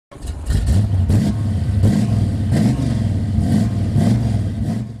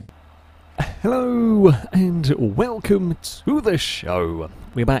Hello and welcome to the show.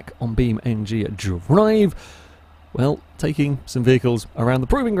 We're back on BeamNG Drive, well, taking some vehicles around the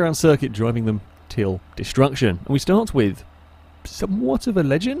Proving Ground circuit, driving them till destruction. And we start with somewhat of a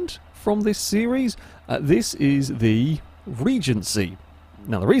legend from this series. This is the Regency.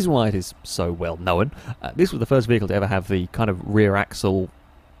 Now, the reason why it is so well known, this was the first vehicle to ever have the kind of rear axle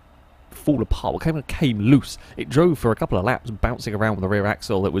fall apart. Well, kind of came loose. It drove for a couple of laps, bouncing around with the rear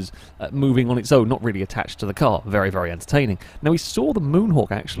axle that was moving on its own, not really attached to the car. Very, very entertaining. Now, we saw the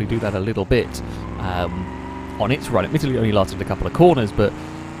Moonhawk actually do that a little bit on its run. Admittedly, it only lasted a couple of corners, but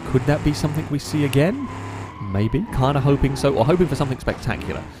could that be something we see again? Maybe. Kind of hoping so, or hoping for something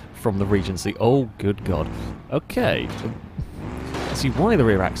spectacular from the Regency. Oh, good God. Okay. See why the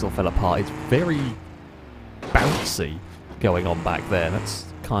rear axle fell apart. It's very bouncy going on back there. That's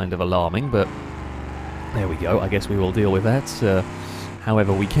kind of alarming, but there we go. I guess we will deal with that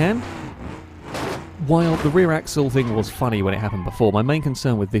however we can. While the rear axle thing was funny when it happened before, my main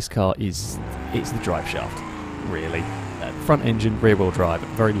concern with this car is it's the drive shaft, really. Front engine, rear wheel drive,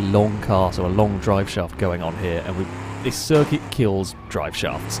 very long car, so a long drive shaft going on here, and this circuit kills drive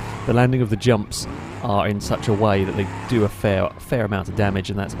shafts. The landing of the jumps are in such a way that they do a fair amount of damage,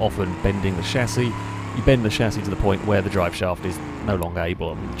 and that's often bending the chassis. You bend the chassis to the point where the drive shaft is no longer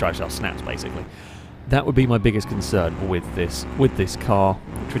able, the drive shaft snaps basically. That would be my biggest concern with this car.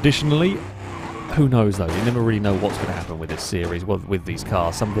 Traditionally, who knows though, you never really know what's going to happen with this series, with these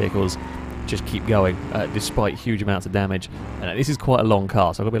cars. Some vehicles just keep going despite huge amounts of damage. And this is quite a long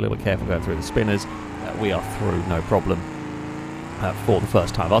car, so I've got to be a little bit careful going through the spinners. We are through, no problem, for the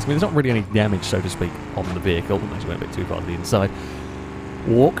first time. Ask me, there's not really any damage, so to speak, on the vehicle. We actually went a bit too far to the inside.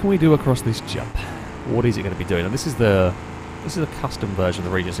 What can we do across this jump? What is it going to be doing? And this is a custom version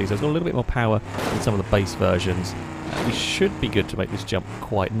of the Regency, so it's got a little bit more power than some of the base versions. We should be good to make this jump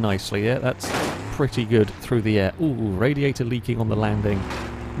quite nicely. Yeah, that's pretty good through the air. Ooh, radiator leaking on the landing.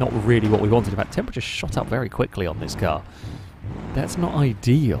 Not really what we wanted. In fact, temperature shot up very quickly on this car. That's not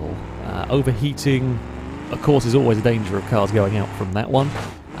ideal. Overheating, of course, is always a danger of cars going out from that one.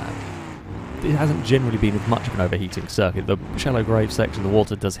 It hasn't generally been much of an overheating circuit. The shallow grave section, the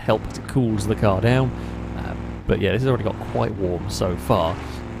water does help, it cools the car down. But yeah, this has already got quite warm so far.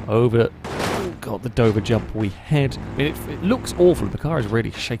 Over, oh God, the Dover jump we head. I mean, it looks awful. The car is really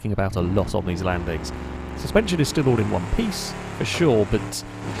shaking about a lot on these landings. Suspension is still all in one piece, for sure, but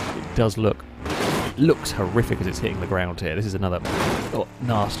it does looks horrific as it's hitting the ground here. This is another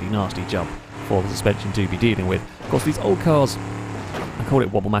nasty, nasty jump for the suspension to be dealing with. Of course, these old cars, I call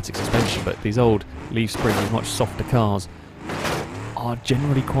it wobblematic suspension, but these old leaf springs, much softer cars, are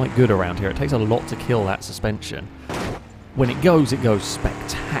generally quite good around here. It takes a lot to kill that suspension. When it goes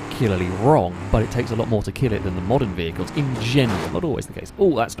spectacularly wrong, but it takes a lot more to kill it than the modern vehicles in general. Not always the case.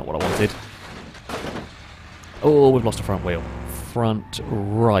 Oh, that's not what I wanted. Oh, we've lost a front wheel. Front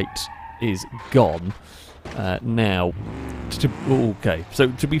right is gone. Now, okay, so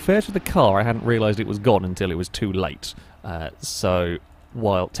to be fair to the car, I hadn't realised it was gone until it was too late. So,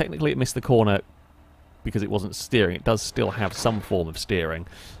 while technically it missed the corner because it wasn't steering, it does still have some form of steering.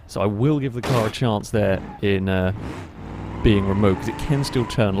 So I will give the car a chance there in being removed, because it can still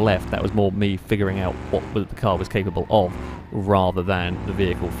turn left. That was more me figuring out what the car was capable of, rather than the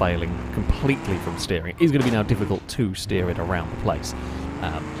vehicle failing completely from steering. It is going to be now difficult to steer it around the place.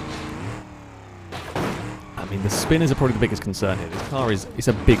 I mean, the spinners are probably the biggest concern here. This car it's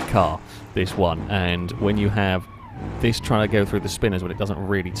a big car, this one, and when you have this trying to go through the spinners when it doesn't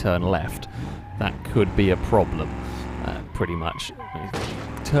really turn left, that could be a problem, pretty much.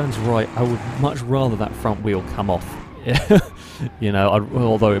 It turns right, I would much rather that front wheel come off. You know,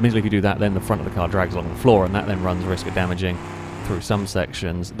 although admittedly if you do that, then the front of the car drags along the floor, and that then runs risk of damaging through some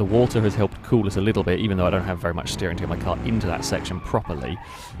sections. The water has helped cool us a little bit, even though I don't have very much steering to get my car into that section properly.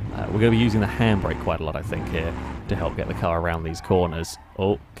 We're going to be using the handbrake quite a lot, I think, here, to help get the car around these corners.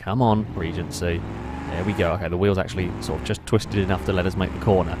 Oh, come on, Regency. There we go. Okay, the wheel's actually sort of just twisted enough to let us make the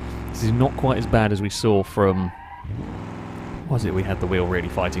corner. This is not quite as bad as we saw from... Was it we had the wheel really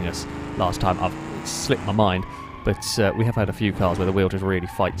fighting us last time? I've slipped my mind. But we have had a few cars where the wheel just really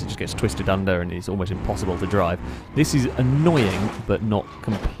fights, it just gets twisted under and it's almost impossible to drive. This is annoying, but not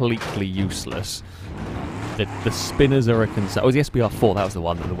completely useless. The spinners are a concern. Oh, the SBR4, that was the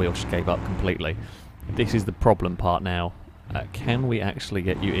one that the wheel just gave up completely. This is the problem part now. Can we actually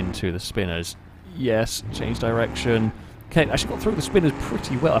get you into the spinners? Yes, change direction. Okay, actually got through the spinners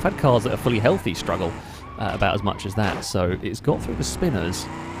pretty well. I've had cars that are fully healthy struggle about as much as that, so it's got through the spinners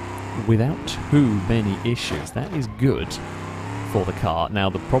without too many issues. That is good for the car. Now,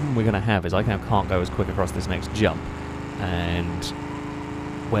 the problem we're going to have is I now can't go as quick across this next jump, and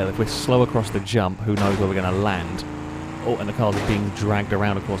well, if we're slow across the jump, who knows where we're going to land. Oh, and the car's being dragged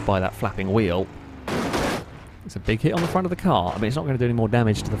around, of course, by that flapping wheel. It's a big hit on the front of the car. I mean, it's not going to do any more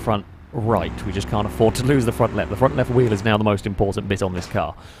damage to the front right. We just can't afford to lose the front left. The front left wheel is now the most important bit on this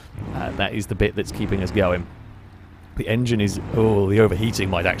car. That is the bit that's keeping us going. The engine is... oh, the overheating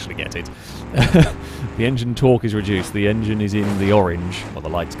might actually get it. The engine torque is reduced. The engine is in the orange. Well, the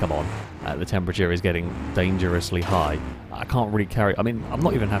lights come on. The temperature is getting dangerously high. I can't really carry... I mean, I'm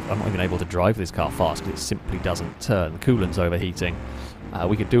not even able to drive this car fast because it simply doesn't turn. The coolant's overheating.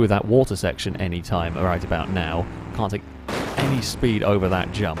 We could do with that water section any time right about now. Can't take any speed over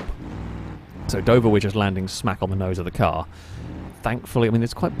that jump. So Dover, we're just landing smack on the nose of the car. Thankfully, I mean,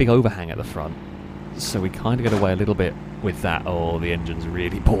 there's quite a big overhang at the front. So we kind of get away a little bit with that. Oh, the engine's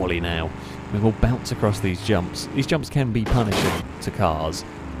really poorly now. I mean, we'll bounce across these jumps. These jumps can be punishing to cars.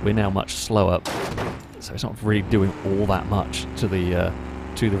 We're now much slower, so it's not really doing all that much to the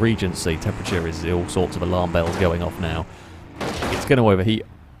Regency. Temperature is all sorts of alarm bells going off now. It's going to overheat.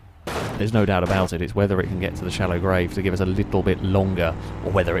 There's no doubt about it. It's whether it can get to the shallow grave to give us a little bit longer,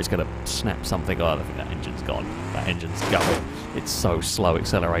 or whether it's going to snap something. Oh, I think that engine's gone. That engine's going. It's so slow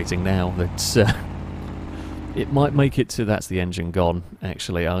accelerating now that it might make it to... that's the engine gone,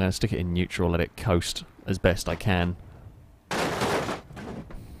 actually. I'm going to stick it in neutral, let it coast as best I can.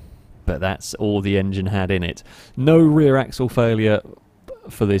 But that's all the engine had in it. No rear axle failure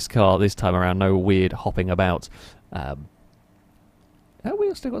for this car this time around. No weird hopping about. That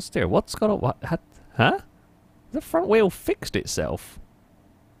wheel still got steering. What's gone on? What? Huh? The front wheel fixed itself.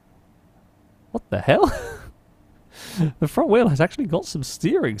 What the hell? The front wheel has actually got some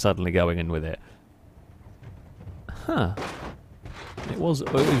steering suddenly going in with it. Huh. It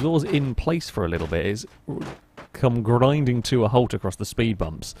was in place for a little bit. It's come grinding to a halt across the speed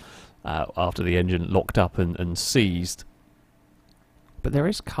bumps after the engine locked up and seized. But there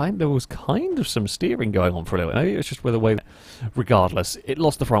was kind of some steering going on for a little bit. Maybe it was just with the way... regardless, it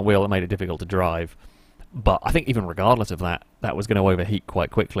lost the front wheel. It made it difficult to drive. But I think even regardless of that, that was going to overheat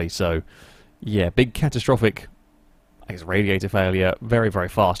quite quickly. So, yeah, big catastrophic, I guess, radiator failure. Very, very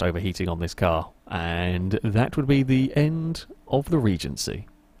fast overheating on this car. And that would be the end of the Regency.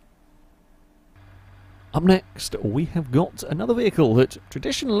 Up next, we have got another vehicle that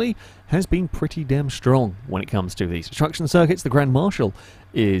traditionally has been pretty damn strong when it comes to these destruction circuits. The Grand Marshal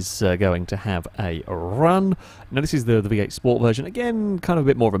is going to have a run. Now, this is the V8 Sport version. Again, kind of a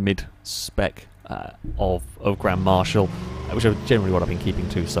bit more of a mid-spec of Grand Marshal, which is generally what I've been keeping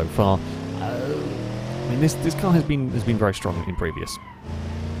to so far. I mean, this car has been very strong in previous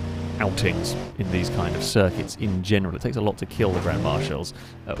outings in these kind of circuits in general. It takes a lot to kill the Grand Marshals,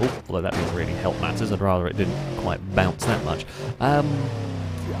 although that didn't really help matters. I'd rather it didn't quite bounce that much. I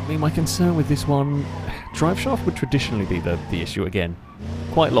mean, my concern with this one, drive shaft would traditionally be the issue again.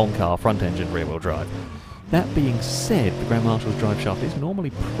 Quite long car, front engine, rear wheel drive. That being said, the Grand Marshal's drive shaft is normally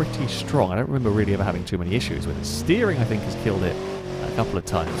pretty strong. I don't remember really ever having too many issues with it. Steering, I think, has killed it a couple of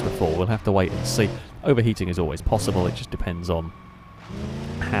times before. We'll have to wait and see. Overheating is always possible. It just depends on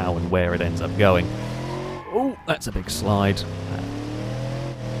how and where it ends up going. Oh, that's a big slide.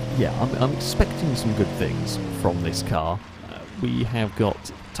 Yeah, I'm expecting some good things from this car. We have got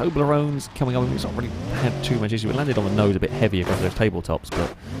Toblerones coming up. It's not really had too much issue. It landed on the nose a bit heavy across those tabletops,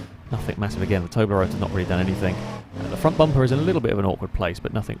 but nothing massive again. The Toblerones have not really done anything. The front bumper is in a little bit of an awkward place,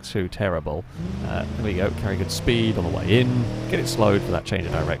 but nothing too terrible. There we go. Carry good speed on the way in. Get it slowed for that change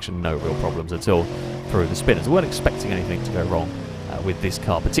of direction. No real problems at all through the spinners. We weren't expecting anything to go wrong with this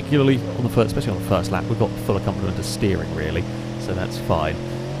car, particularly on the first, especially on the first lap. We've got full accompaniment of steering, really, so that's fine.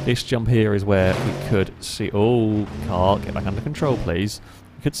 This jump here is where we could see... oh, car, get back under control, please.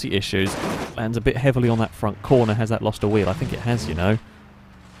 We could see issues. Lands a bit heavily on that front corner. Has that lost a wheel? I think it has, you know.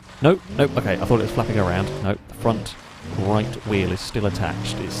 Nope, nope, okay, I thought it was flapping around. Nope, the front right wheel is still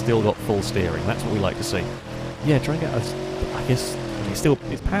attached. It's still got full steering. That's what we like to see. Yeah, try and get us... I guess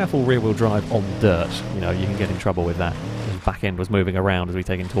it's powerful rear-wheel drive on dirt. You know, you can get in trouble with that. The back end was moving around as we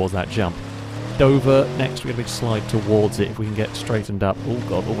take in towards that jump. Dover, next we get a big slide towards it if we can get straightened up. Oh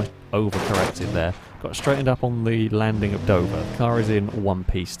god, almost overcorrected there. Got straightened up on the landing of Dover. The car is in one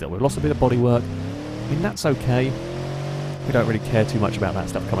piece still. We've lost a bit of bodywork. I mean, that's okay. We don't really care too much about that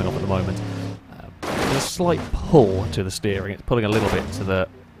stuff coming off at the moment. There's a slight pull to the steering. It's pulling a little bit to the...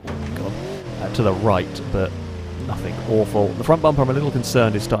 oh god, to the right, but nothing awful. The front bumper, I'm a little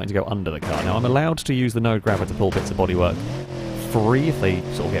concerned, is starting to go under the car. Now, I'm allowed to use the node grabber to pull bits of bodywork free if they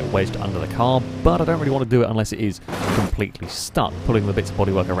sort of get wedged under the car, but I don't really want to do it unless it is completely stuck. Pulling the bits of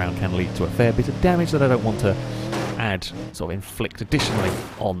bodywork around can lead to a fair bit of damage that I don't want to add, sort of inflict additionally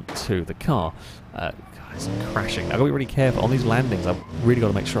onto the car. God, it's crashing. I've got to be really careful. On these landings, I've really got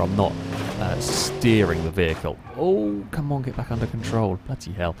to make sure I'm not steering the vehicle. Oh, come on, get back under control.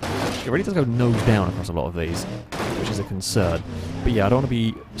 Bloody hell. It really does go nose down across a lot of these, which is a concern. But yeah, I don't want to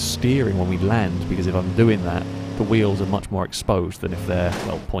be steering when we land, because if I'm doing that, the wheels are much more exposed than if they're,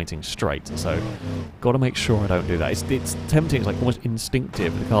 well, pointing straight. So, got to make sure I don't do that. It's tempting, it's like almost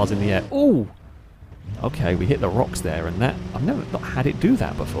instinctive. The car's in the air. Ooh! Okay, we hit the rocks there, and that, I've never not had it do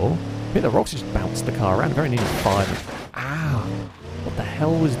that before. Hit the rocks, just bounced the car around, very nearly fired. Ow! What the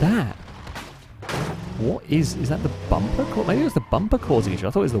hell was that? What is that the bumper? Maybe it was the bumper causing issue. I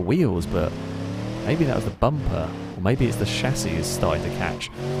thought it was the wheels, but maybe that was the bumper. Or maybe it's the chassis is starting to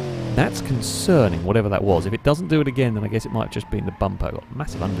catch. That's concerning, whatever that was. If it doesn't do it again, then I guess it might have just been the bumper. Got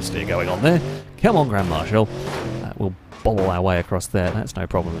massive understeer going on there. Come on, Grand Marshal. We'll bobble our way across there. That's no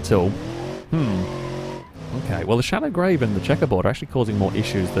problem at all. Okay, well, the shallow grave and the checkerboard are actually causing more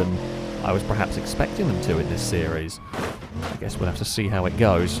issues than I was perhaps expecting them to in this series. I guess we'll have to see how it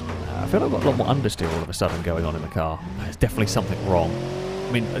goes. I feel like I've got a lot more understeer all of a sudden going on in the car. There's definitely something wrong.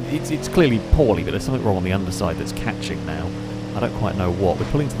 I mean, it's clearly poorly, but there's something wrong on the underside that's catching now. I don't quite know what.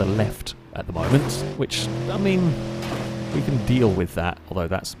 We're pulling to the left at the moment, which, I mean, we can deal with that, although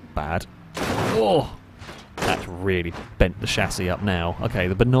that's bad. Oh! That's really bent the chassis up now. Okay,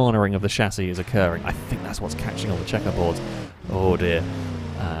 the bananaing of the chassis is occurring. I think that's what's catching on the checkerboards. Oh dear.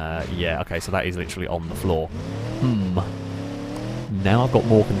 Yeah, okay, so that is literally on the floor. Now I've got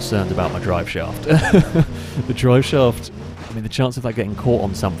more concerns about my drive shaft. The drive shaft, I mean, the chance of that getting caught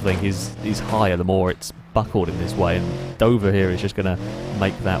on something is higher the more it's buckled in this way, and Dover here is just going to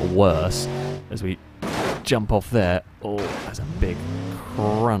make that worse as we jump off there. Oh, that's a big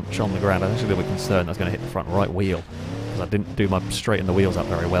crunch on the ground. I'm actually a little bit concerned that's going to hit the front right wheel, because I didn't do my straighten the wheels up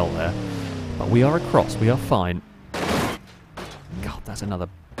very well there. But we are across, we are fine. God, that's another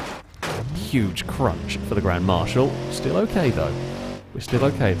huge crunch for the Grand Marshal. Still okay though. We're still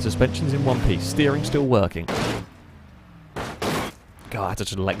okay. The suspension's in one piece. Steering's still working. God, I had to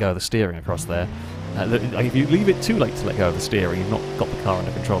just let go of the steering across there. If you leave it too late to let go of the steering, you've not got the car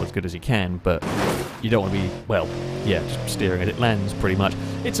under control as good as you can, but you don't want to be, well, yeah, just steering as it lands, pretty much.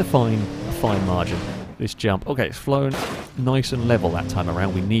 It's a fine margin, this jump. Okay, it's flown nice and level that time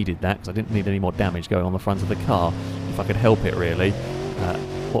around. We needed that, because I didn't need any more damage going on the front of the car, if I could help it, really.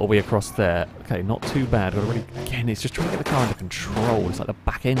 What are we across there? Okay, not too bad. But really, again, it's just trying to get the car under control. It's like the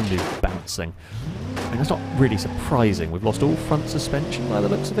back end is bouncing. I mean, that's not really surprising. We've lost all front suspension by the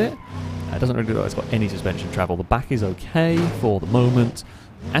looks of it. It doesn't really look like it's got any suspension travel. The back is okay for the moment.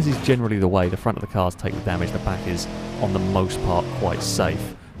 As is generally the way, the front of the cars take the damage. The back is, on the most part, quite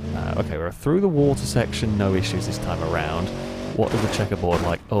safe. Okay, we're through the water section. No issues this time around. What is the checkerboard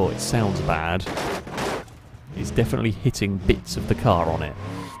like? Oh, it sounds bad. It's definitely hitting bits of the car on it.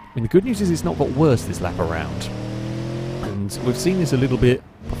 I mean, the good news is it's not got worse this lap around. And we've seen this a little bit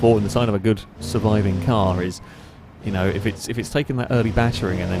before, and the sign of a good surviving car is, you know, if it's taken that early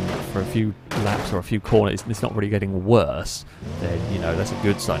battering and then for a few laps or a few corners it's not really getting worse, then, you know, that's a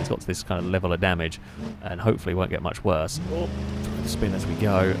good sign. It's got to this kind of level of damage and hopefully won't get much worse. Oh, trying to spin as we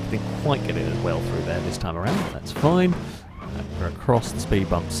go. I didn't quite get it as well through there this time around. That's fine. We're across the speed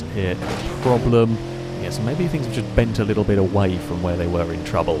bumps here. No problem. Yeah, so maybe things have just bent a little bit away from where they were in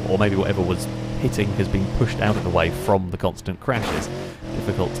trouble, or maybe whatever was hitting has been pushed out of the way from the constant crashes.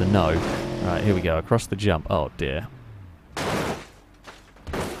 Difficult to know. Right, here we go, across the jump. Oh dear.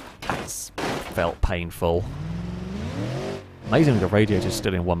 That's felt painful. Amazingly, the radiator's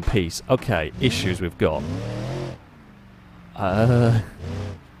still in one piece. Okay, issues we've got.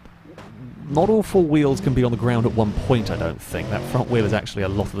 Not all four wheels can be on the ground at one point, I don't think. That front wheel is actually a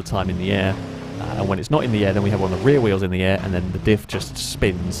lot of the time in the air. And when it's not in the air, then we have one of the rear wheels in the air, and then the diff just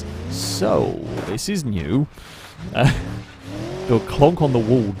spins. So, this is new. The clonk on the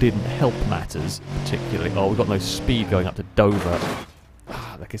wall didn't help matters, particularly. Oh, we've got no speed going up to Dover.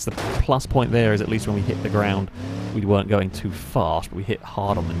 I guess the plus point there is at least when we hit the ground, we weren't going too fast, but we hit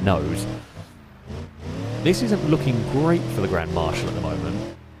hard on the nose. This isn't looking great for the Grand Marshal at the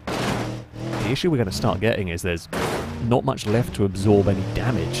moment. The issue we're going to start getting is there's not much left to absorb any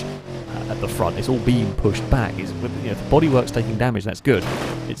damage at the front. It's all being pushed back. If the bodywork's taking damage, that's good.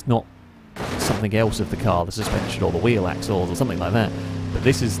 It's not something else of the car, the suspension or the wheel axles or something like that. But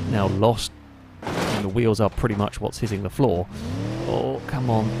this is now lost, and the wheels are pretty much what's hitting the floor. Oh, come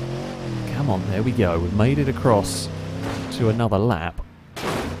on. Come on, there we go. We've made it across to another lap.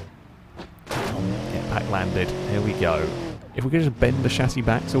 Come on, get back landed. Here we go. If we could just bend the chassis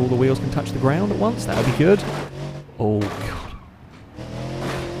back so all the wheels can touch the ground at once, that would be good. Oh, God.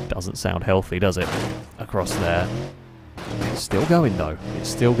 Doesn't sound healthy, does it? Across there. It's still going though. It's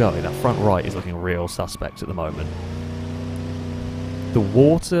still going. That front right is looking real suspect at the moment. The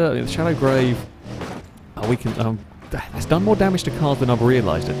water, the shallow grave, we can. It's done more damage to cars than I've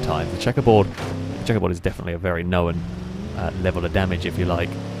realised at times. The checkerboard is definitely a very known level of damage, if you like.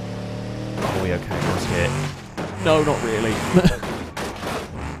 Are we okay across here? No, not really.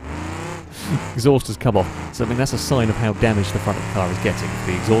 Exhaust has come off. So I mean that's a sign of how damaged the front of the car is getting.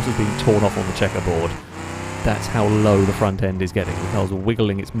 The exhaust has been torn off on the checkerboard. That's how low the front end is getting. The car's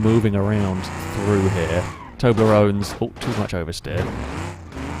wiggling, it's moving around through here. Toblerones, oh, too much oversteer.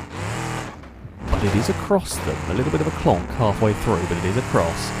 But it is across them. A little bit of a clonk halfway through, but it is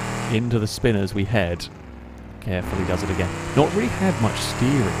across. Into the spinners we head. Carefully does it again. Not really had much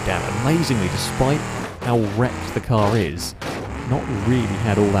steering damage. Amazingly, despite how wrecked the car is, not really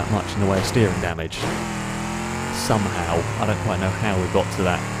had all that much in the way of steering damage. Somehow, I don't quite know how we got to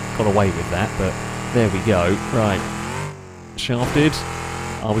that, got away with that, but there we go. Right, shafted.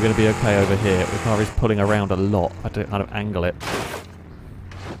 Are we going to be okay over here? The car is pulling around a lot. I have to kind of angle it.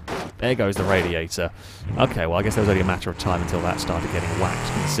 There goes the radiator. Okay, well I guess there was only a matter of time until that started getting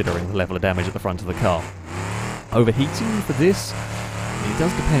whacked, considering the level of damage at the front of the car. Overheating for this? It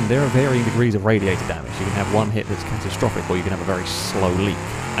does depend. There are varying degrees of radiator damage. You can have one hit that's catastrophic, or you can have a very slow leak.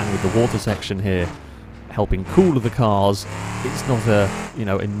 And with the water section here helping cool the cars, it's not a,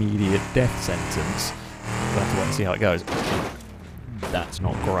 immediate death sentence. We'll have to wait and see how it goes. That's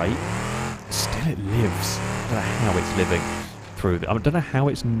not great. Still it lives. I don't know how it's living through I don't know how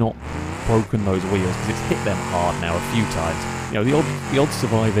it's not broken those wheels, because it's hit them hard now a few times. The odd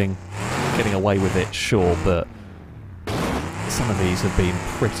surviving, getting away with it, sure, but some of these have been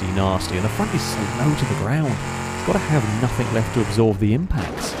pretty nasty, and the front is so low to the ground. It's got to have nothing left to absorb the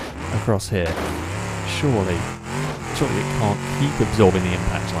impacts across here. Surely it can't keep absorbing the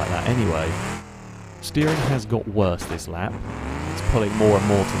impacts like that anyway. Steering has got worse this lap. It's pulling more and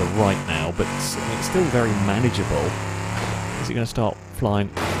more to the right now, but it's still very manageable. Is it going to start flying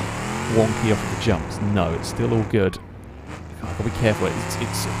wonky off of the jumps? No, it's still all good. I've got to be careful.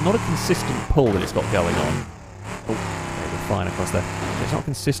 It's not a consistent pull that it's got going on. Oh, okay, we're fine across there. It's not a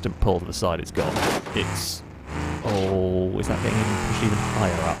consistent pull to the side it's got. It's... Oh, is that getting pushed even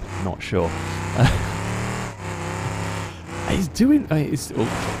higher up? Not sure. It's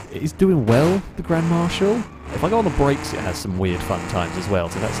doing well, the Grand Marshal. If I go on the brakes, it has some weird fun times as well,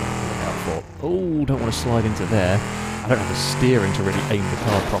 so that's something to look out for. Oh, don't want to slide into there. I don't have the steering to really aim the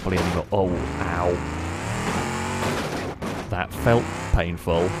car properly anymore. Oh, ow. That felt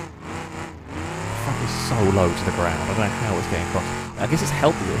painful. The front is so low to the ground. I don't know how it's getting across. I guess it's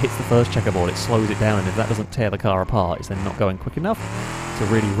helpful that it hits the first checkerboard, it slows it down, and if that doesn't tear the car apart, it's then not going quick enough to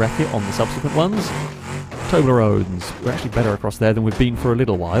really wreck it on the subsequent ones. Toblerones. We're actually better across there than we've been for a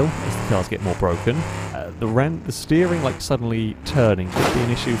little while, as the cars get more broken. The steering, suddenly turning, could be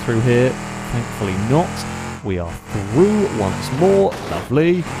an issue through here. Thankfully not. We are through once more.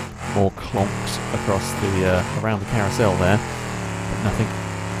 Lovely. More clonks across the around the carousel there, but nothing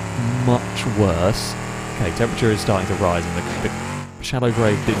much worse. Okay, temperature is starting to rise, and the shallow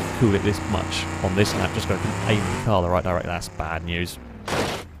grave didn't cool it this much on this lap. Just going to aim the car the right direction. That's bad news.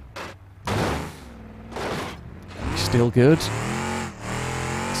 Still good.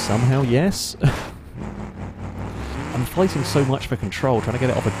 Somehow, yes. I'm fighting so much for control. Trying to get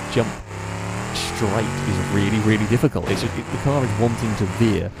it off a jump straight is really, really difficult. The car is wanting to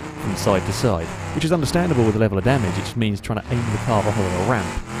veer from side to side, which is understandable with the level of damage. It just means trying to aim the car off of a ramp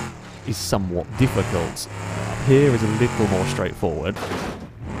is somewhat difficult. Up here is a little more straightforward.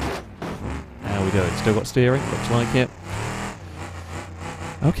 How are we doing? Still got steering? Looks like it.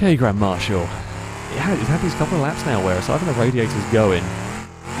 Okay, Grand Marshal. Yeah, it's had these couple of laps now where aside from the radiator's going,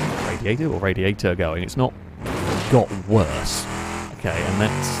 radiator going, it's not got worse. Okay, and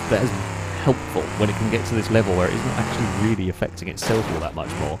that is helpful when it can get to this level where it isn't actually really affecting itself all that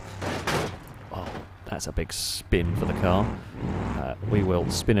much more. Oh, that's a big spin for the car. We will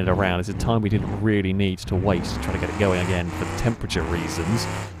spin it around. It's a time we didn't really need to waste to try to get it going again for temperature reasons.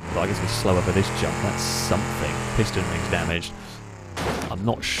 But I guess we're slower for this jump. That's something. Piston ring's damaged. I'm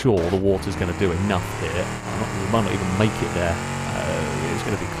not sure the water's going to do enough here. We might not even make it there. It's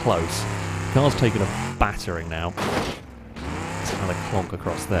going to be close. The car's taken a battering now. There's another clonk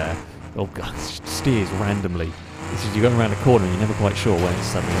across there. Oh god, it steers randomly. This is, you're going around a corner and you're never quite sure when it's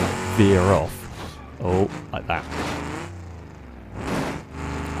suddenly going to veer off. Oh, like that.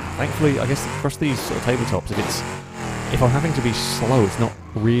 Thankfully, I guess across these sort of tabletops, if I'm having to be slow, it's not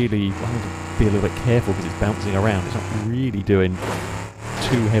really... I'm having to be a little bit careful because it's bouncing around. It's not really doing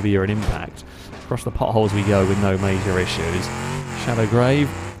too heavier an impact. Across the potholes we go with no major issues. Shallow grave.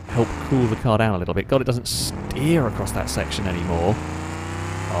 help cool the car down a little bit. God, it doesn't steer across that section anymore.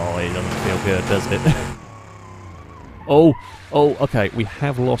 Oh, it doesn't feel good, does it? Oh, okay, we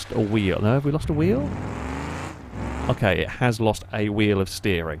have lost a wheel. No, have we lost a wheel? Okay, it has lost a wheel of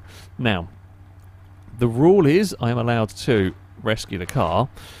steering. Now, the rule is I am allowed to rescue the car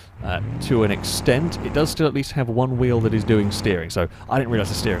to an extent. It does still at least have one wheel that is doing steering, so I didn't realise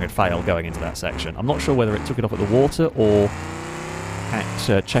the steering had failed going into that section. I'm not sure whether it took it off at the water or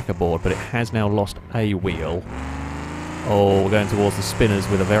at checkerboard, but it has now lost a wheel. Oh, we're going towards the spinners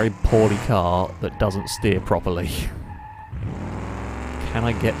with a very poorly car that doesn't steer properly. Can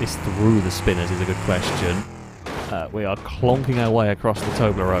I get this through the spinners is a good question. We are clonking our way across the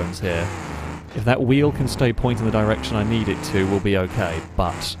Toblerones here. If that wheel can stay pointing the direction I need it to, we'll be okay,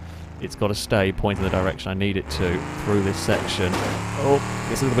 but it's got to stay pointing the direction I need it to through this section. Oh,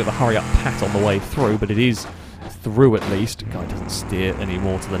 it's a little bit of a hurry-up pat on the way through, but it is through at least. God, it doesn't steer any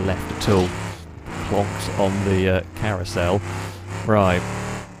more to the left at all. Clonks on the carousel. Right.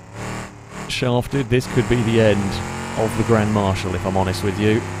 Shafted, this could be the end of the Grand Marshal, if I'm honest with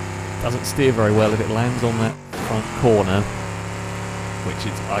you. Doesn't steer very well if it lands on that front corner, which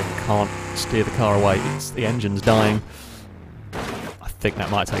is, I can't steer the car away. The engine's dying. I think that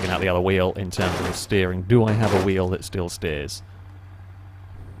might have taken out the other wheel in terms of the steering. Do I have a wheel that still steers?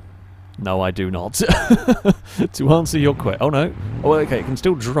 No, I do not. To answer your question... Oh, no. Oh, okay, it can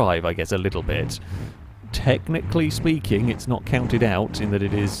still drive, I guess, a little bit. Technically speaking, it's not counted out in that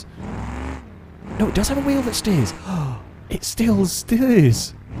it is... No, it does have a wheel that steers. It still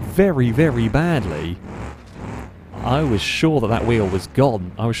steers very, very badly. I was sure that that wheel was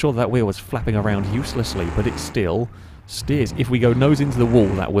gone. I was sure that wheel was flapping around uselessly, but it still steers. If we go nose into the wall,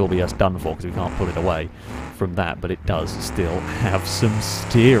 that will be us done for, because we can't pull it away from that, but it does still have some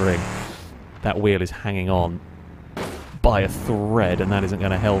steering. That wheel is hanging on by a thread, and that isn't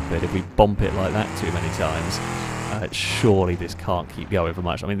going to help it if we bump it like that too many times. Surely this can't keep going for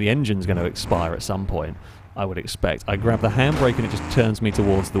much. I mean, the engine's going to expire at some point, I would expect. I grab the handbrake and it just turns me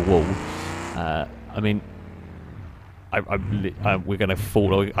towards the wall. I mean... we're going to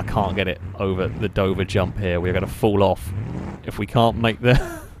fall. I can't get it over the Dover jump here. We're going to fall off if we can't make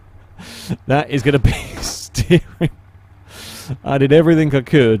the... That is going to be steering. I did everything I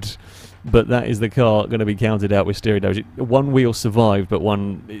could, but that is the car going to be counted out with steering damage. One wheel survived, but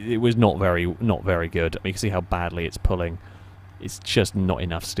it was not very good. I mean, you can see how badly it's pulling. It's just not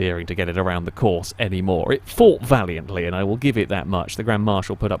enough steering to get it around the course anymore. It fought valiantly, and I will give it that much. The Grand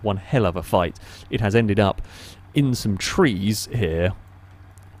Marshal put up one hell of a fight. It has ended up in some trees here,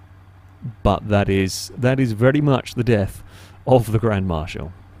 but that is very much the death of the Grand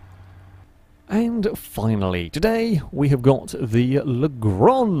Marshal. And finally, today we have got the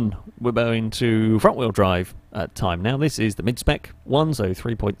Legrand. We're going to front-wheel drive at time now. This is the mid-spec one, so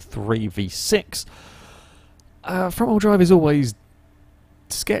 3.3 V6. Front-wheel drive is always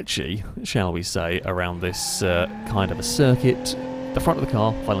sketchy, shall we say, around this kind of a circuit. The front of the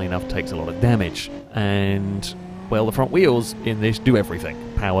car, funnily enough, takes a lot of damage, and, well, the front wheels in this do everything.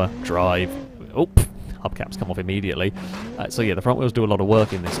 Power, drive, hubcaps come off immediately. So yeah, the front wheels do a lot of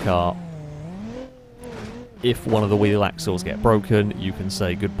work in this car. If one of the wheel axles get broken, you can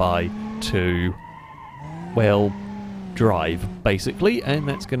say goodbye to, well, drive, basically, and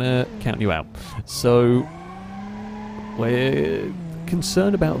that's going to count you out. So we're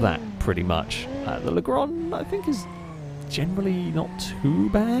concerned about that, pretty much. The Legrand, I think, is generally not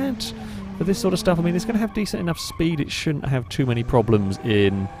too bad for this sort of stuff. I mean, it's going to have decent enough speed. It shouldn't have too many problems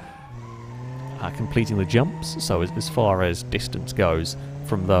in completing the jumps. So as far as distance goes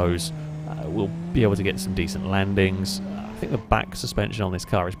from those, we'll be able to get some decent landings. I think the back suspension on this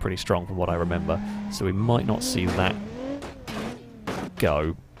car is pretty strong from what I remember, so we might not see that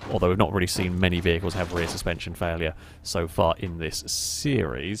go, although we've not really seen many vehicles have rear suspension failure so far in this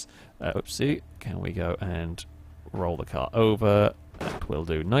series. Oopsie, can we go and roll the car over? That will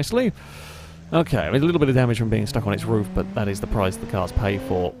do nicely. Okay, I mean, a little bit of damage from being stuck on its roof, but that is the price the cars pay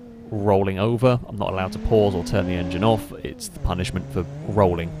for rolling over. I'm not allowed to pause or turn the engine off. It's the punishment for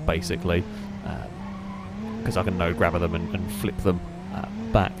rolling, basically, because I can node grabber them and flip them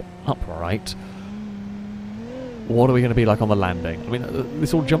back upright. What are we going to be like on the landing? I mean,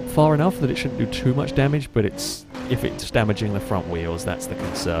 this will jump far enough that it shouldn't do too much damage, but if it's damaging the front wheels, that's the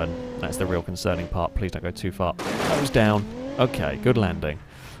concern. That's the real concerning part. Please don't go too far. Nose down. Okay, good landing.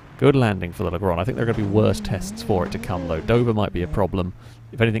 Good landing for the Legrand. I think there are going to be worse tests for it to come, though. Dover might be a problem.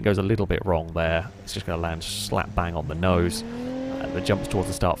 If anything goes a little bit wrong there, it's just going to land slap bang on the nose. The jumps towards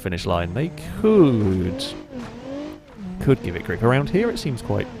the start-finish line, they could give it grief. Around here, it seems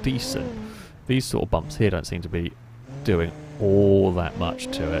quite decent. These sort of bumps here don't seem to be doing all that much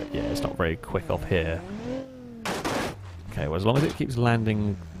to it. Yeah, it's not very quick off here. Okay, well, as long as it keeps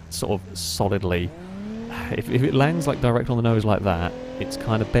landing sort of solidly, if it lands like direct on the nose like that, it's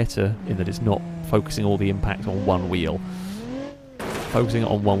kind of better in that it's not focusing all the impact on one wheel. Focusing it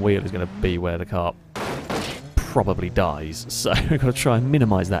on one wheel is going to be where the car probably dies, so I've got to try and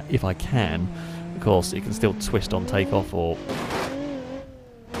minimise that if I can. Of course, it can still twist on takeoff or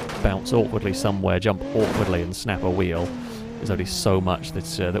bounce awkwardly somewhere, jump awkwardly and snap a wheel. There's only so much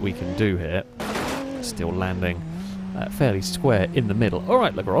that we can do here. Still landing fairly square in the middle.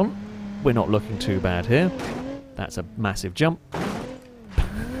 Alright, Legrand, we're not looking too bad here. That's a massive jump.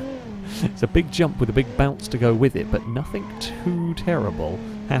 It's a big jump with a big bounce to go with it, but nothing too terrible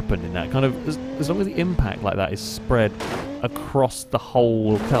happened in that. Kind of, as long as the impact like that is spread across the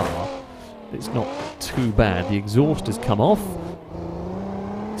whole car, it's not too bad. The exhaust has come off.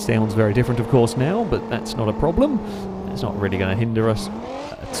 Sounds very different, of course, now, but that's not a problem. It's not really going to hinder us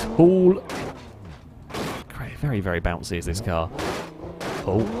at all. Very, very bouncy is this car.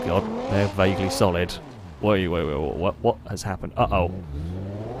 Oh, God, they're vaguely solid. Wait, what has happened? Uh-oh.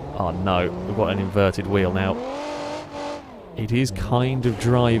 Oh, no, we've got an inverted wheel now. It is kind of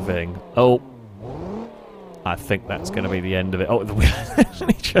driving. Oh, I think that's going to be the end of it. Oh, the wheel has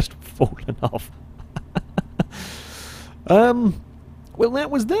actually just fallen off. Well,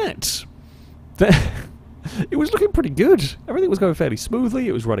 that was that. It was looking pretty good. Everything was going fairly smoothly.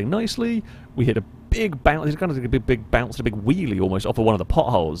 It was running nicely. We hit a big bounce. It kind of like a big bounce, a big wheelie almost off of one of the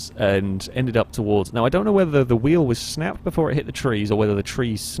potholes, and ended up towards. Now I don't know whether the wheel was snapped before it hit the trees or whether the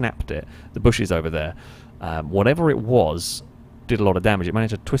trees snapped it. The bushes over there. Whatever it was, did a lot of damage. It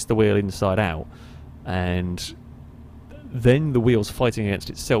managed to twist the wheel inside out, and then the wheel's fighting against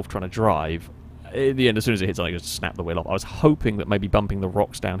itself, trying to drive. In the end, as soon as it hits something, it just snapped the wheel off. I was hoping that maybe bumping the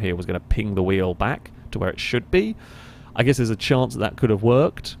rocks down here was going to ping the wheel back to where it should be. I guess there's a chance that that could have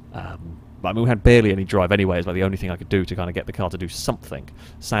worked. I mean, we had barely any drive anyway. It's like the only thing I could do to kind of get the car to do something.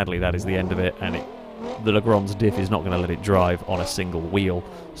 Sadly, that is the end of it, and the Legrand's diff is not going to let it drive on a single wheel.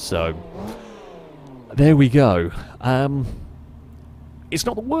 So, there we go. It's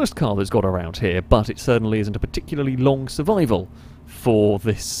not the worst car that's got around here, but it certainly isn't a particularly long survival for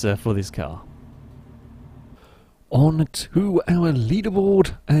this car. On to our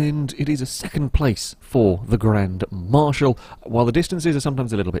leaderboard, and it is a second place for the Grand Marshal. While the distances are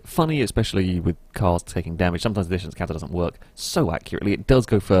sometimes a little bit funny, especially with cars taking damage, sometimes the distance counter doesn't work so accurately. It does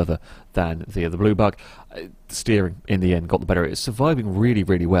go further than the Blue Bug. The steering, in the end, got the better. It's surviving really,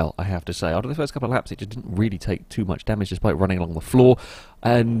 really well, I have to say. After the first couple of laps, it just didn't really take too much damage despite running along the floor.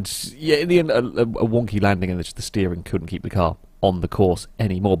 And, yeah, in the end, a wonky landing, and the steering couldn't keep the car on the course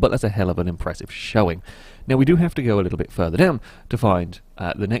anymore. But that's a hell of an impressive showing. Now, we do have to go a little bit further down to find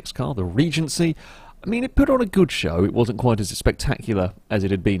the next car, the Regency. I mean, it put on a good show. It wasn't quite as spectacular as it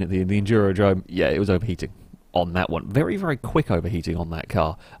had been at the Endurodrome. Yeah, it was overheating on that one. Very, very quick overheating on that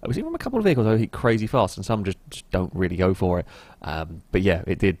car. We've seen a couple of vehicles overheat crazy fast, and some just don't really go for it. But yeah,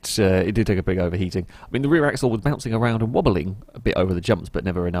 it did take a big overheating. I mean, the rear axle was bouncing around and wobbling a bit over the jumps, but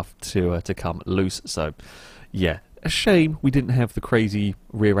never enough to come loose. So, yeah. A shame we didn't have the crazy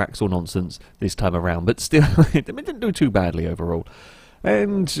rear axle nonsense this time around, but still, it didn't do too badly overall.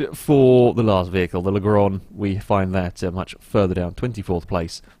 And for the last vehicle, the Legrand, we find that much further down, 24th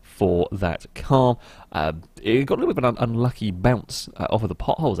place for that car. It got a little bit of an unlucky bounce off of the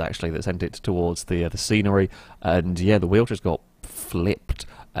potholes, actually, that sent it towards the scenery, and yeah, the wheel just got flipped,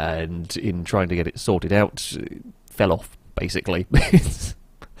 and in trying to get it sorted out, it fell off, basically.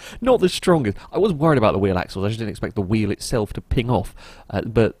 Not the strongest. I was worried about the wheel axles. I just didn't expect the wheel itself to ping off.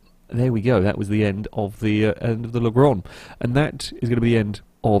 But there we go. That was the end of the Legrand. And that is going to be the end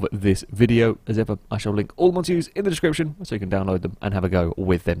of this video. As ever, I shall link all mods used in the description so you can download them and have a go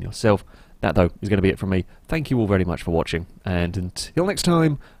with them yourself. That, though, is going to be it from me. Thank you all very much for watching. And until next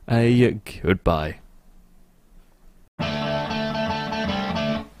time, a goodbye.